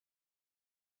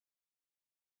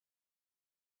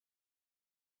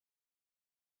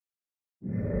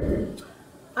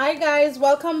Hi guys,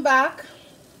 welcome back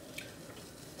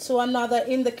to another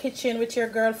In the Kitchen with your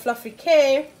girl Fluffy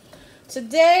K.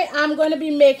 Today I'm going to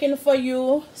be making for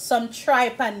you some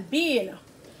tripe and bean.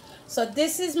 So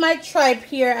this is my tripe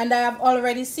here, and I have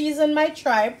already seasoned my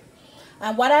tripe.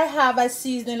 And what I have as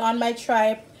seasoning on my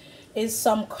tripe is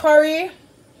some curry,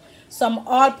 some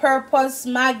all-purpose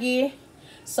Maggi,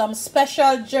 some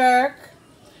special jerk,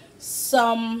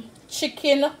 some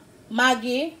chicken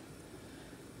Maggi,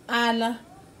 and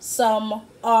some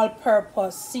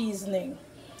all-purpose seasoning.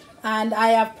 And I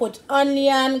have put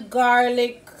onion,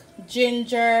 garlic,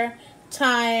 ginger,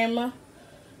 thyme.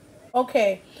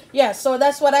 Okay, yeah, so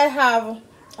that's what I have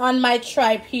on my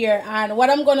tripe here. And what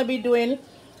I'm going to be doing,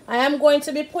 I am going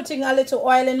to be putting a little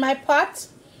oil in my pot,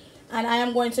 and I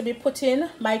am going to be putting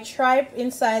my tripe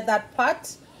inside that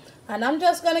pot, and I'm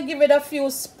just going to give it a few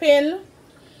spin,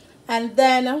 and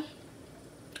then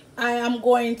I am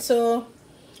going to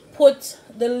put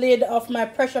the lid of my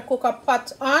pressure cooker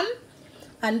pot on.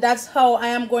 And that's how I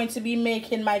am going to be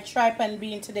making my tripe and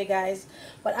bean today, guys.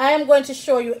 But I am going to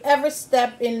show you every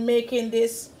step in making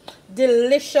this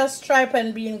delicious tripe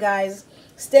and bean, guys.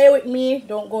 Stay with me,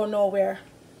 don't go nowhere.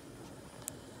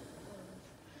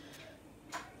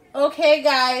 Okay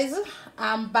guys,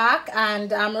 I'm back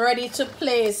and I'm ready to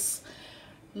place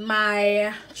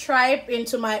my tripe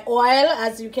into my oil.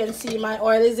 As you can see, my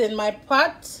oil is in my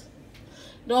pot.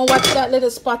 Don't watch that little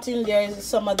spot in there.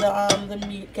 Some of the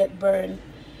meat get burned.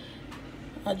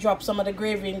 I dropped some of the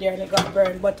gravy in there and it got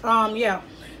burned. But yeah,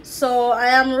 so I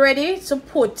am ready to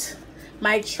put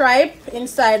my tripe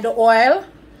inside the oil,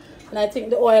 and I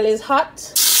think the oil is hot.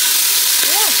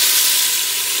 Yeah.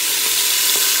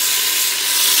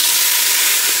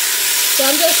 So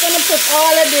I'm just gonna put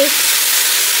all of this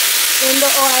in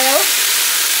the oil.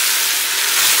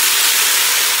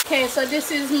 Okay, so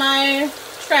this is my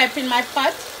tripe in my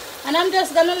pot, and I'm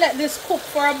just gonna let this cook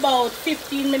for about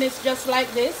 15 minutes, just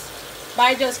like this. But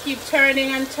I just keep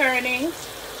turning and turning.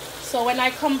 So when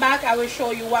I come back, I will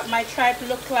show you what my tripe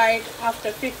look like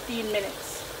after 15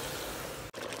 minutes.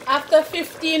 After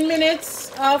 15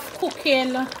 minutes of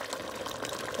cooking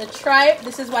the tripe,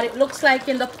 this is what it looks like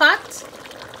in the pot.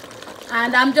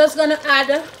 And I'm just gonna add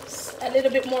a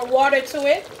little bit more water to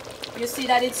it. You see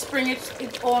that it's springing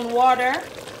its own water.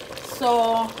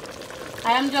 So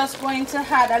I am just going to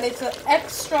add a little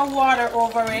extra water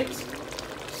over it,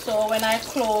 so when I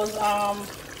close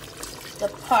the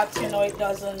pot, you know, it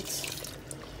doesn't,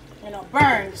 you know,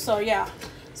 burn. So yeah,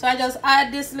 so I just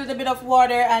add this little bit of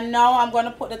water, and now I'm going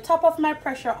to put the top of my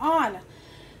pressure on,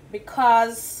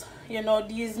 because you know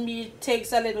these meat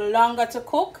takes a little longer to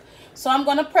cook. So I'm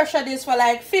going to pressure this for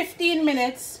like 15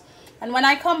 minutes, and when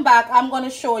I come back, I'm going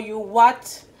to show you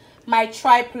what my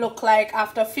tripe look like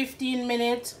after 15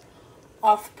 minutes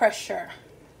of pressure.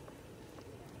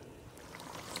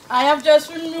 I have just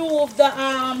removed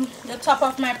the top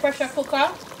of my pressure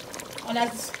cooker, and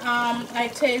as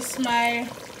I taste my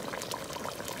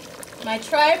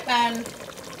tripe, and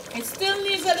it still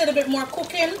needs a little bit more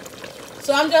cooking.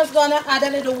 So I'm just gonna add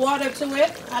a little water to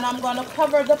it, and I'm gonna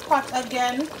cover the pot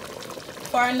again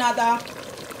for another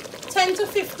 10 to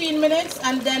 15 minutes,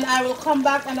 and then I will come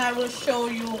back and I will show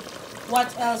you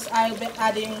what else I'll be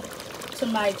adding to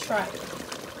my tripe.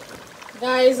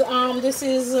 Guys, this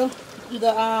is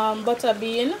the butter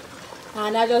bean,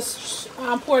 and I just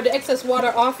pour the excess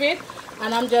water off it,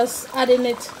 and I'm just adding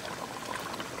it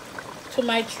to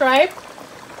my tripe.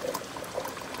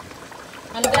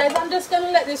 And guys, I'm just gonna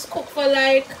let this cook for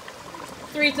like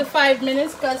 3 to 5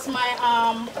 minutes, because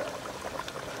my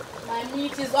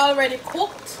meat is already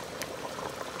cooked.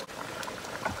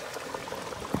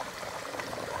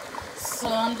 So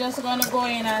I'm just gonna go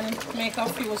in and make a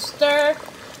few stir,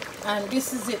 and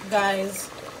this is it, guys,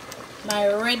 my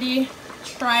ready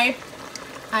tripe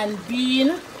and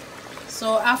bean.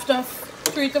 So after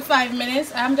 3 to 5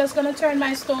 minutes, I'm just gonna turn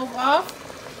my stove off,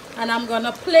 and I'm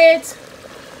gonna plate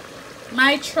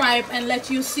my tripe and let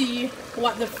you see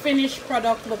what the finished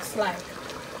product looks like.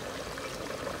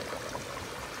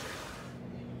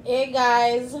 Hey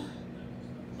guys,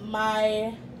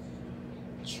 my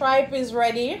tripe is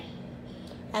ready,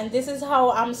 and this is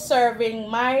how I'm serving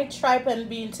my tripe and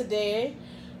bean today,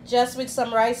 just with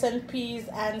some rice and peas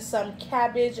and some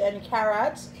cabbage and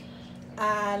carrots.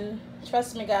 And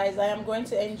trust me guys, I am going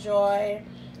to enjoy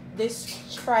this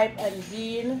tripe and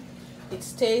bean.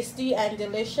 It's tasty and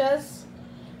delicious,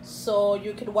 so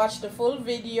you could watch the full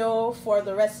video for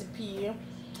the recipe.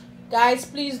 Guys,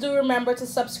 please do remember to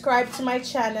subscribe to my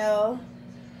channel.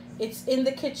 It's In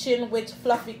the Kitchen with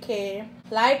Fluffy K.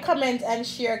 Like, comment, and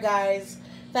share, guys.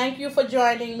 Thank you for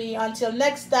joining me. Until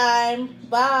next time,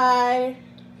 bye.